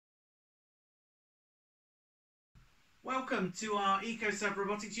Welcome to our ecoSUB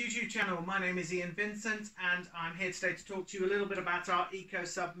Robotics YouTube channel. My name is Ian Vincent and I'm here today to talk to you a little bit about our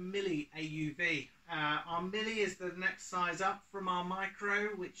ecoSUB Milli AUV. Our Milli is the next size up from our Micro,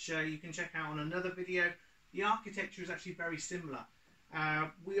 which you can check out on another video. The architecture is actually very similar.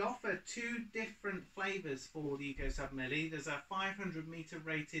 We offer two different flavours for the ecoSUB Milli. There's a 500 metre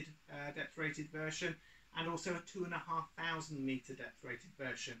rated, depth rated version and also a 2,500 metre depth rated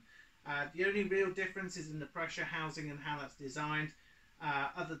version. The only real difference is in the pressure housing and how that's designed.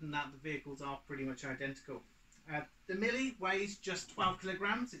 Other than that, the vehicles are pretty much identical. The Milli weighs just 12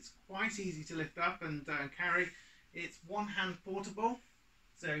 kilograms. It's quite easy to lift up and carry. It's one-hand portable,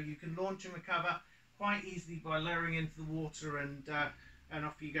 so you can launch and recover quite easily by lowering into the water and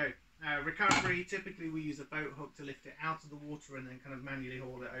off you go. Recovery, typically we use a boat hook to lift it out of the water and then kind of manually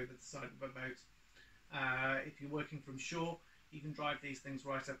haul it over the side of a boat. If you're working from shore, you can drive these things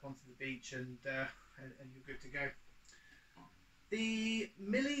right up onto the beach and you're good to go. The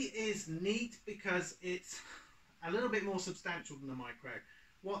Milli is neat because it's a little bit more substantial than the Micro.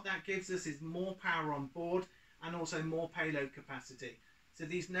 What that gives us is more power on board and also more payload capacity. So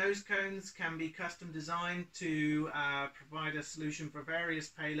these nose cones can be custom designed to provide a solution for various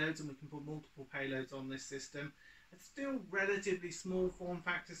payloads, and we can put multiple payloads on this system. It's still relatively small form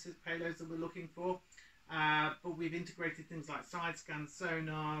factor payloads that we're looking for. But we've integrated things like side scan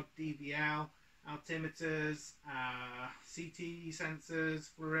sonar, DVL, altimeters, CT sensors,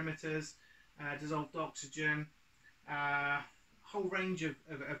 fluorimeters, dissolved oxygen, whole range of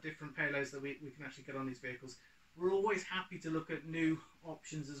different payloads that we can actually get on these vehicles. We're always happy to look at new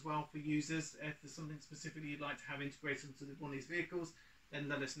options as well for users. If there's something specifically you'd like to have integrated into one of these vehicles, then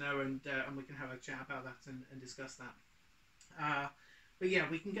let us know and we can have a chat about that and discuss that. But yeah,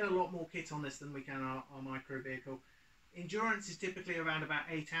 we can get a lot more kit on this than we can our Micro vehicle. Endurance is typically around about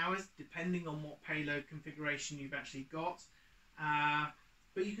 8 hours, depending on what payload configuration you've actually got.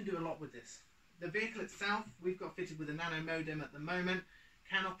 But you can do a lot with this. The vehicle itself, we've got fitted with a nano modem at the moment,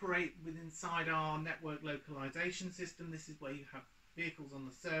 can operate inside our network localization system. This is where you have vehicles on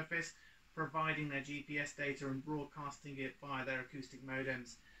the surface, providing their GPS data and broadcasting it via their acoustic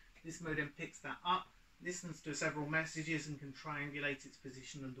modems. This modem picks that up, listens to several messages and can triangulate its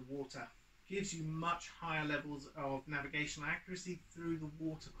position underwater. Gives you much higher levels of navigational accuracy through the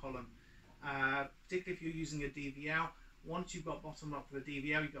water column. Particularly if you're using a DVL, once you've got bottom lock for the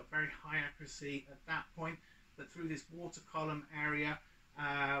DVL, you've got very high accuracy at that point, but through this water column area,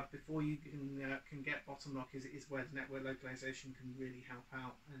 before you can get bottom lock is where the network localization can really help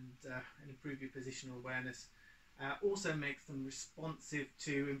out and improve your positional awareness. Also makes them responsive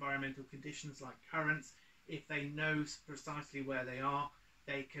to environmental conditions like currents. If they know precisely where they are,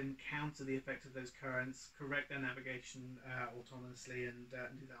 they can counter the effect of those currents, correct their navigation autonomously and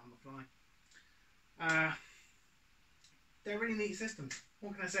do that on the fly. They're really neat systems.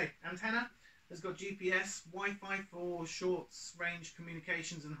 What can I say? Antenna has got GPS, Wi-Fi for short range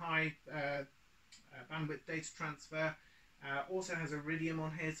communications and high bandwidth data transfer. Also has Iridium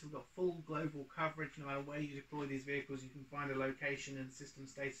on here, so we've got full global coverage. No matter where you deploy these vehicles, you can find a location and system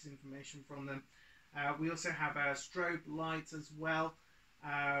status information from them. We also have strobe lights as well,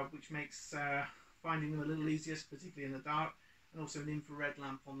 which makes finding them a little easier, particularly in the dark, and also an infrared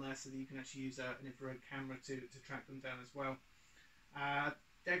lamp on there so that you can actually use an infrared camera to track them down as well.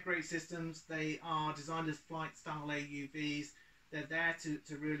 They're great systems. They are designed as flight style AUVs. They're there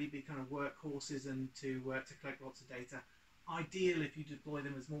to really be kind of workhorses and to collect lots of data. Ideal if you deploy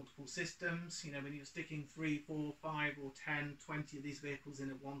them as multiple systems. You know, when you're sticking 3, 4, 5 or 10, 20 of these vehicles in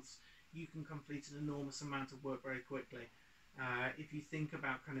at once, you can complete an enormous amount of work very quickly. If you think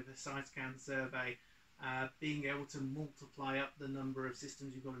about kind of a side scan survey, being able to multiply up the number of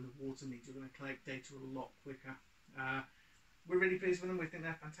systems you've got in the water means you're going to collect data a lot quicker. We're really pleased with them. We think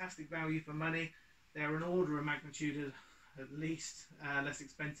they're fantastic value for money. They're an order of magnitude at least less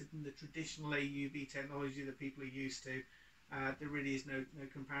expensive than the traditional AUV technology that people are used to. There really is no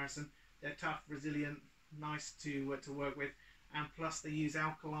comparison. They're tough, resilient, nice to work with, and plus they use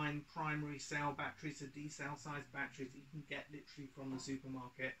alkaline primary cell batteries, so D-cell sized batteries that you can get literally from the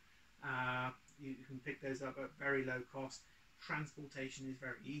supermarket. You can pick those up at very low cost. Transportation is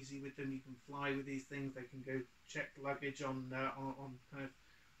very easy with them. You can fly with these things. They can go check luggage on kind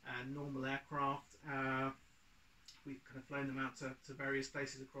of normal aircraft. We've kind of flown them out to various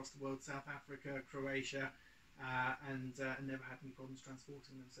places across the world, South Africa, Croatia, and never had any problems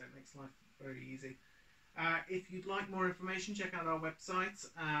transporting them, so it makes life very easy. If you'd like more information, check out our website.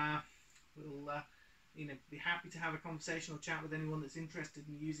 We'll be happy to have a conversation or chat with anyone that's interested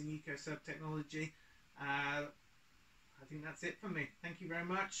in using ecoSUB technology. I think that's it for me. Thank you very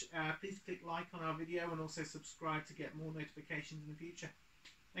much. Please click like on our video and also subscribe to get more notifications in the future.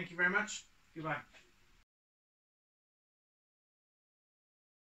 Thank you very much. Goodbye.